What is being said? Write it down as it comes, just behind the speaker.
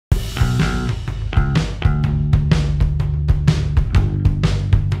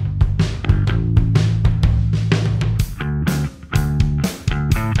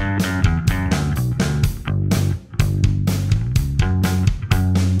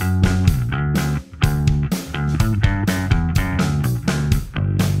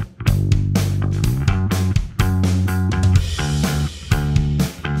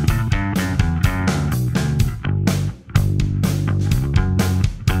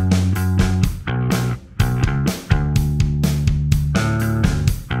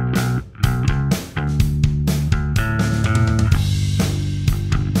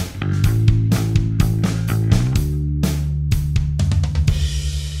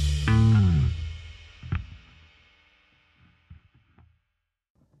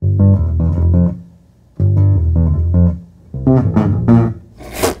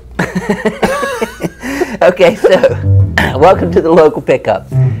Okay, so welcome to the local pickup.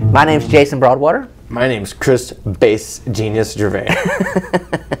 My name's Jason Broadwater. My name's Chris Bass Genius Gervais.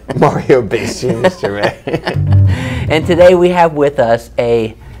 Mario Bass Genius Gervais. And today we have with us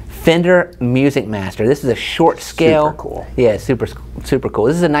a Fender Musicmaster. This is a short scale. Super cool. Yeah, super cool.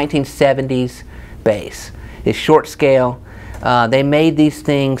 This is a 1970s bass. It's short scale. They made these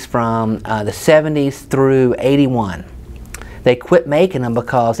things from the 70s through 81. They quit making them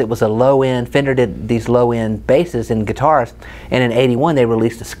because it was a low-end, Fender did these low-end basses and guitars, and in 81 they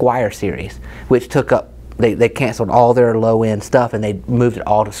released the Squier series, which took up, they canceled all their low-end stuff and they moved it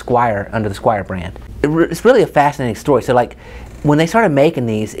all to Squier, under the Squier brand. It's really a fascinating story. So like, when they started making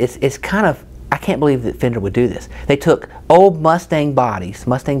these, it's kind of, I can't believe that Fender would do this. They took old Mustang bodies,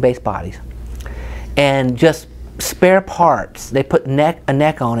 Mustang bass bodies, and just spare parts. They put a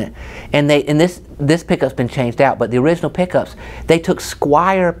neck on it, and this pickup's been changed out, but the original pickups, they took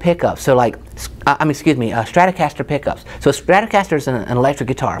Squier pickups. So like, Stratocaster pickups. So a Stratocaster is an electric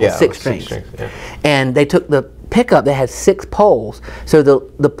guitar with six strings. And they took the pickup that has 6 poles. So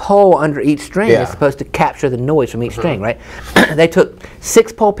the pole under each string is supposed to capture the noise from each string, right? They took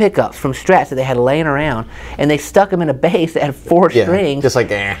 6-pole pickups from Strats that they had laying around, and they stuck them in a bass that had 4 strings. Just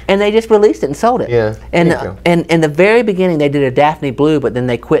like, and they just released it and sold it. And in the very beginning they did a Daphne Blue, but then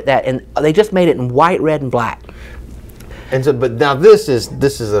they quit that and they just made it in white, red, and black. And so, but now this is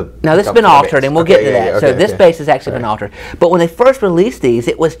a. Now this has been altered, and we'll get to that. So this bass has actually been altered. But when they first released these,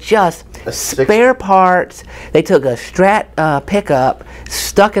 it was just spare parts. They took a Strat pickup,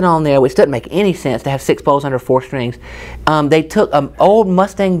 stuck it on there, which doesn't make any sense to have 6 poles under 4 strings. They took old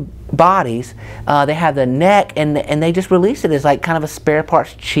Mustang bodies. They have the neck, and they just released it as like kind of a spare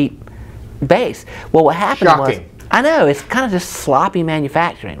parts cheap bass. Well, what happened was, I know, it's kind of just sloppy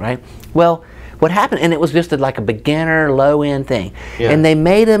manufacturing, right? Well, what happened, and it was just like a beginner, low-end thing. And they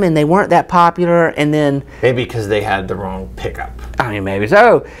made them, and they weren't that popular, and then... Maybe because they had the wrong pickup. I mean, maybe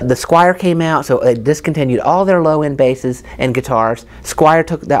so. The Squier came out, so it discontinued all their low-end basses and guitars. Squier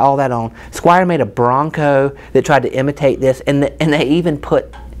took all that on. Squier made a Bronco that tried to imitate this, and they even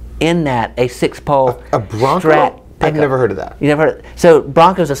put in that a 6-pole a Bronco? Strat. I've never heard of that. You never heard of it? So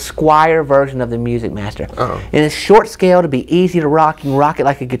Bronco's a Squier version of the Musicmaster. And it's short scale to be easy to rock. You can rock it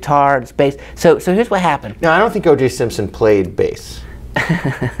like a guitar, it's bass. So here's what happened. Now I don't think O.J. Simpson played bass.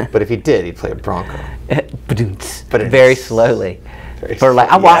 But if he did, he'd play a Bronco. But very slowly.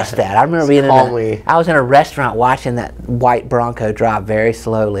 I watched that. I remember being I was in a restaurant watching that white Bronco drive very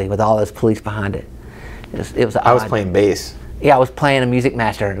slowly with all those police behind it. It was odd. I was playing bass. Yeah, I was playing a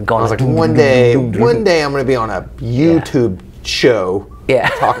Musicmaster. Going I was like, one day I'm going to be on a YouTube show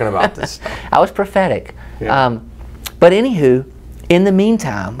talking about this stuff. I was prophetic. But anywho, in the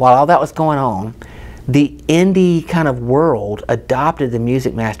meantime, while all that was going on, the indie kind of world adopted the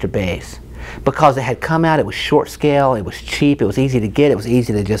Musicmaster bass because it had come out. It was short scale, it was cheap, it was easy to get, it was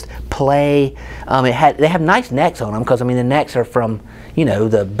easy to just play. They have nice necks on them because, I mean, the necks are from, you know,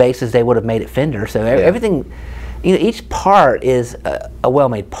 the basses they would have made at Fender. So everything... You know, each part is a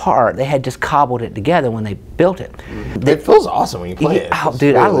well-made part. They had just cobbled it together when they built it. It feels awesome when you play it. Oh,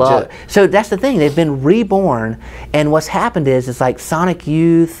 dude, I love it. So that's the thing. They've been reborn, and what's happened is it's like Sonic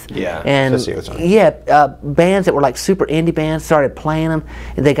Youth and bands that were like super indie bands started playing them.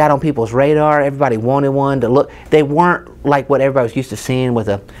 And they got on people's radar. Everybody wanted one to look. They weren't like what everybody was used to seeing with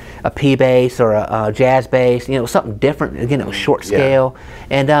a P bass or a jazz bass. You know, it was something different. Again, it was short scale,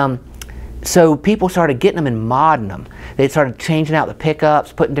 and so people started getting them and modding them. They started changing out the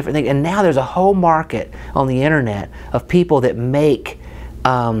pickups, putting different things, and now there's a whole market on the internet of people that make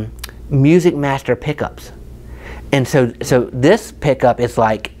Musicmaster pickups. And so this pickup is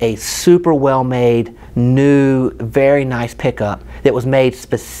like a super well-made, new, very nice pickup that was made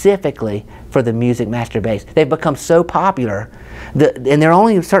specifically for the Musicmaster bass. They've become so popular, and there are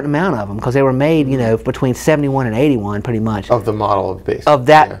only a certain amount of them because they were made, you know, between 71 and 81, pretty much. Of the model of bass. Of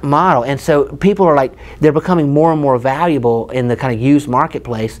that model, and so people are like, they're becoming more and more valuable in the kind of used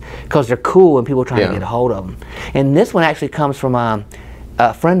marketplace because they're cool and people are trying to get a hold of them. And this one actually comes from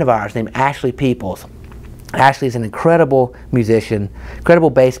a friend of ours named Ashley Peoples. Ashley's an incredible musician, incredible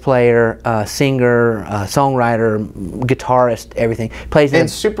bass player, singer, songwriter, guitarist, everything. Plays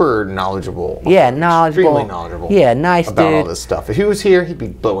and super knowledgeable. Yeah, knowledgeable. Extremely knowledgeable. Yeah, nice about dude. All this stuff. If he was here, he'd be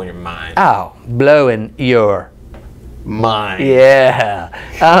blowing your mind. Oh, blowing your mind. Yeah.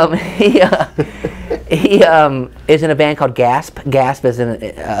 He is in a band called Gasp. Gasp is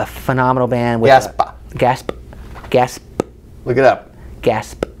a phenomenal band. With Gasp. Look it up.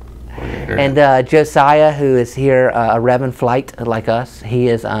 Gasp. And Josiah, who is here, a Reverend Flight like us, he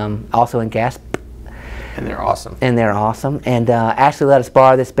is also in Gasp. And they're awesome. And they're awesome. And Ashley let us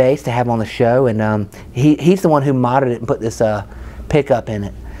borrow this bass to have on the show, and he's the one who modded it and put this pickup in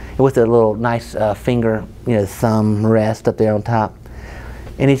it with a little nice finger, thumb rest up there on top.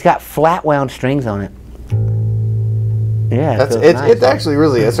 And he's got flat wound strings on it. Yeah, it's actually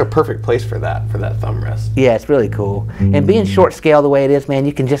really, it's a perfect place for that thumb rest. Yeah, it's really cool. And being short scale the way it is, man,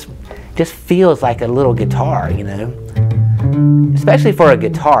 you can just feels like a little guitar, Especially for a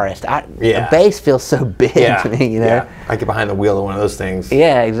guitarist. The bass feels so big to me, Yeah, I get behind the wheel of one of those things.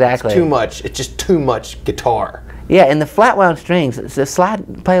 Yeah, exactly. It's too much. It's just too much guitar. Yeah, and the flat wound strings,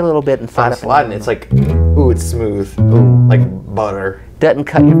 play a little bit and slide I'm up. Sliding, it's like, ooh, it's smooth. Ooh, like butter. Doesn't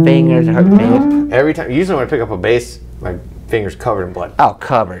cut your fingers or hurt your fingers. Every time, usually when I pick up a bass, my finger's covered in blood. Oh,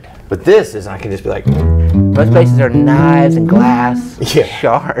 covered. But this is, I can just be like. Most basses are knives and glass,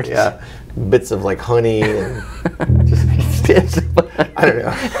 shards. Yeah, bits of like honey and just bits of, I don't know.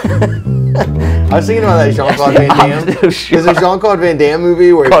 I was thinking about that Jean-Claude Van Damme. There's a Jean-Claude Van Damme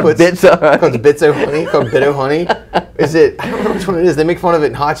movie where he puts bits of honey, called Bit of Honey. Is it? I don't know which one it is. They make fun of it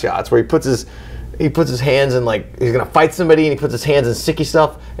in Hot Shots, where he puts his hands in, like, he's gonna fight somebody and he puts his hands in sticky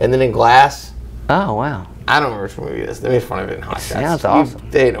stuff and then in glass. Oh wow. I don't remember which movie it is. They made fun of it in Hot Shots. Sounds awesome.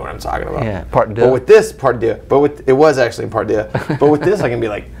 They know what I'm talking about. Yeah, part deux. But with this, it was actually in part deux. But with this, I can be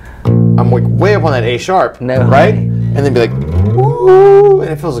like, I'm like way up on that A sharp, right? And then be like, woo,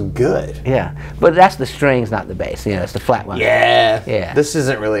 and it feels good. Yeah, but that's the strings, not the bass. It's the flat wound. Yeah. This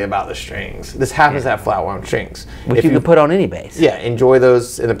isn't really about the strings. This happens to have flat wound strings, which you can put on any bass. Yeah, enjoy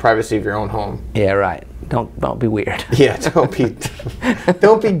those in the privacy of your own home. Yeah, right. Don't be weird. Yeah, don't be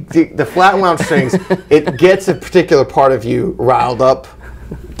the flat wound strings. It gets a particular part of you riled up.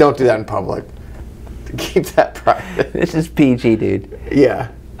 Don't do that in public. Keep that private. This is PG, dude. Yeah,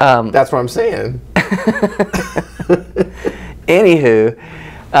 that's what I'm saying. Anywho,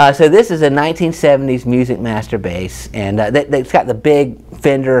 so this is a 1970s Musicmaster bass, and it's got the big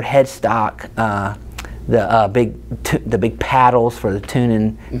Fender headstock. The big paddles for the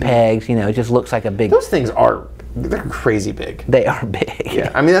tuning pegs, it just looks like a big. Those things they're crazy big. They are big.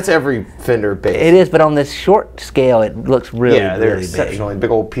 Yeah, I mean that's every Fender bass. It is, but on this short scale, it looks really, they're really exceptionally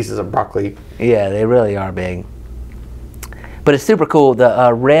big old pieces of broccoli. Yeah, they really are big. But it's super cool.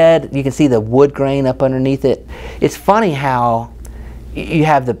 The red, you can see the wood grain up underneath it. It's funny how you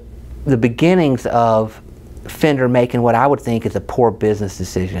have the beginnings of Fender making what I would think is a poor business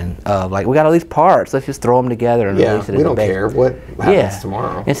decision of, like, we got all these parts, let's just throw them together and release it. We don't care what happens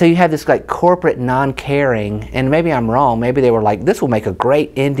tomorrow. And so you have this like corporate non-caring, and maybe I'm wrong, maybe they were like, this will make a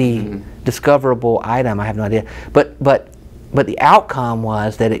great indie discoverable item, I have no idea. But the outcome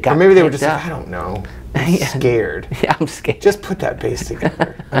was that it got, or maybe they were just like, I don't know. I'm scared. Yeah, I'm scared. Just put that bass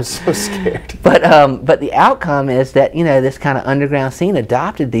together. I'm so scared. But the outcome is that this kind of underground scene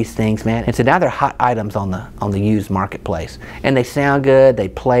adopted these things, man, and so now they're hot items on the used marketplace, and they sound good. They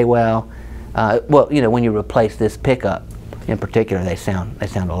play well. Well, when you replace this pickup, in particular, they sound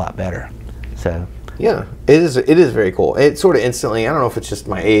a lot better. So yeah, it is very cool. It sort of instantly. I don't know if it's just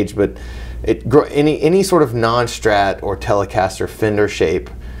my age, but any sort of non-Strat or Telecaster Fender shape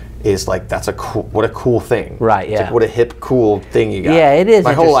is like, that's what a cool thing. Right. It's like, what a hip, cool thing you got. Yeah, it is.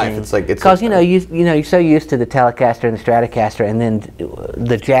 My whole life, it's like because you're so used to the Telecaster and the Stratocaster, and then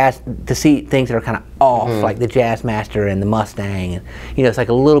the jazz, to see things that are kind of off, like the Jazzmaster and the Mustang, and it's like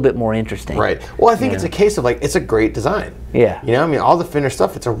a little bit more interesting. Right. Well, I think it's a case of like, it's a great design. Yeah. I mean, all the Fender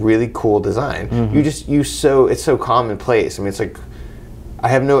stuff, it's a really cool design. It's so commonplace. I mean, it's like, I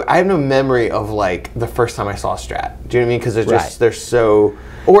have no memory of like the first time I saw a Strat. Do you know what I mean? Because they're so.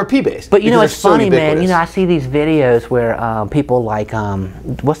 Or P-Bass. But it's funny, man. I see these videos where people like,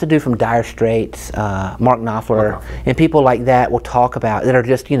 what's the dude from Dire Straits, Mark Knopfler, and people like that will talk about, that are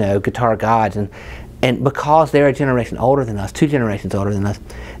just, guitar gods, and because they're a generation older than us, 2 generations older than us,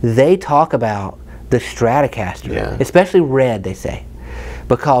 they talk about the Stratocaster, especially Red, they say,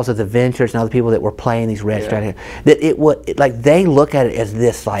 because of the Ventures and other people that were playing these Red Stratocaster, that like they look at it as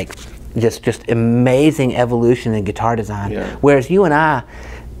this like just amazing evolution in guitar design, whereas you and I,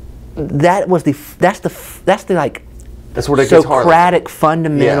 that's the like, that's what a Socratic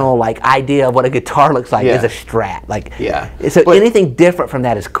fundamental like idea of what a guitar looks like is a Strat. Like, so anything different from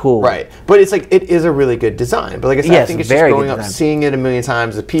that is cool. Right. But it's like, it is a really good design. But like I said, I think it's just growing up, seeing it a million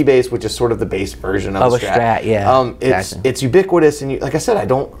times. The P-Bass, which is sort of the bass version of a Strat. It's ubiquitous, and like I said,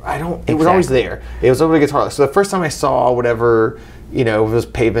 it was always there. It was over a guitar. So the first time I saw whatever, if it was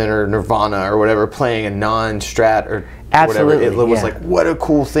Pavement or Nirvana or whatever, playing a non-Strat or Absolutely, whatever. It was like, what a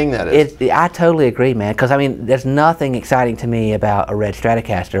cool thing that is. I totally agree, man. Because I mean, there's nothing exciting to me about a red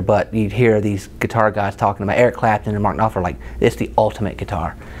Stratocaster, but you'd hear these guitar guys talking about Eric Clapton and Mark Knopfler like it's the ultimate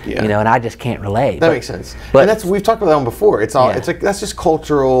guitar. Yeah. You know, and I just can't relate. That makes sense. But and we've talked about that one before. It's all it's like that's just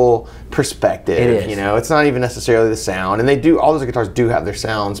cultural perspective. It is. You know, it's not even necessarily the sound. And they do all those guitars do have their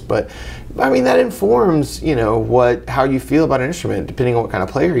sounds, but I mean that informs, you know, how you feel about an instrument depending on what kind of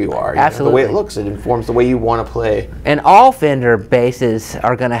player you are. Absolutely. The way it looks, it informs the way you want to play. And all Fender basses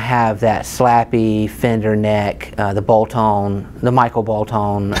are going to have that slappy Fender neck, the bolt-on, the Michael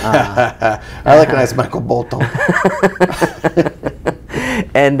bolt-on. I like a nice Michael bolt-on.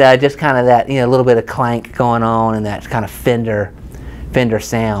 And just kind of that, you know, a little bit of clank going on, and that kind of Fender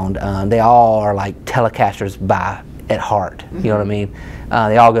sound. They all are like Telecasters at heart. You know what I mean?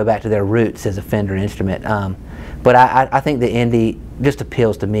 They all go back to their roots as a Fender instrument. But I think the Indy just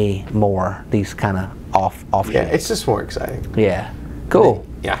appeals to me more. These kind of off. Yeah, it's just more exciting. Yeah, cool.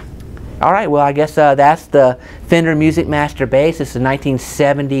 Yeah. All right. Well, I guess that's the Fender Musicmaster bass. It's a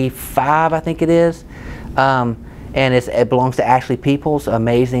 1975, I think it is. And it belongs to Ashley Peoples,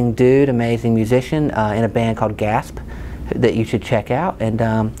 amazing dude, amazing musician in a band called Gasp that you should check out. And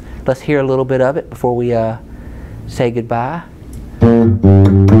let's hear a little bit of it before we say goodbye.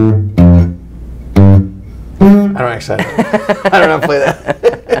 I don't actually. I don't know how to play that.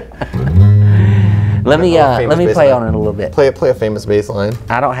 Let me play on it a little bit. Play a famous bass line.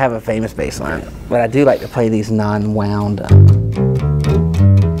 I don't have a famous bass line, but I do like to play these non-wound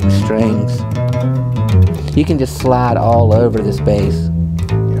strings. You can just slide all over this bass.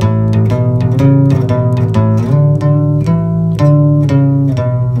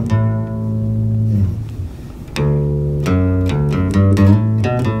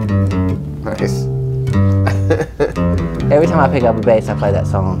 Nice. Every time I pick up a bass, I play that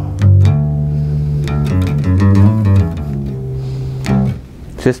song.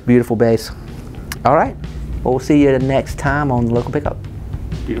 It's just beautiful bass. All right. Well, we'll see you next time on the Local Pickup.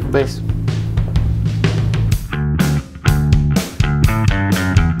 Beautiful bass.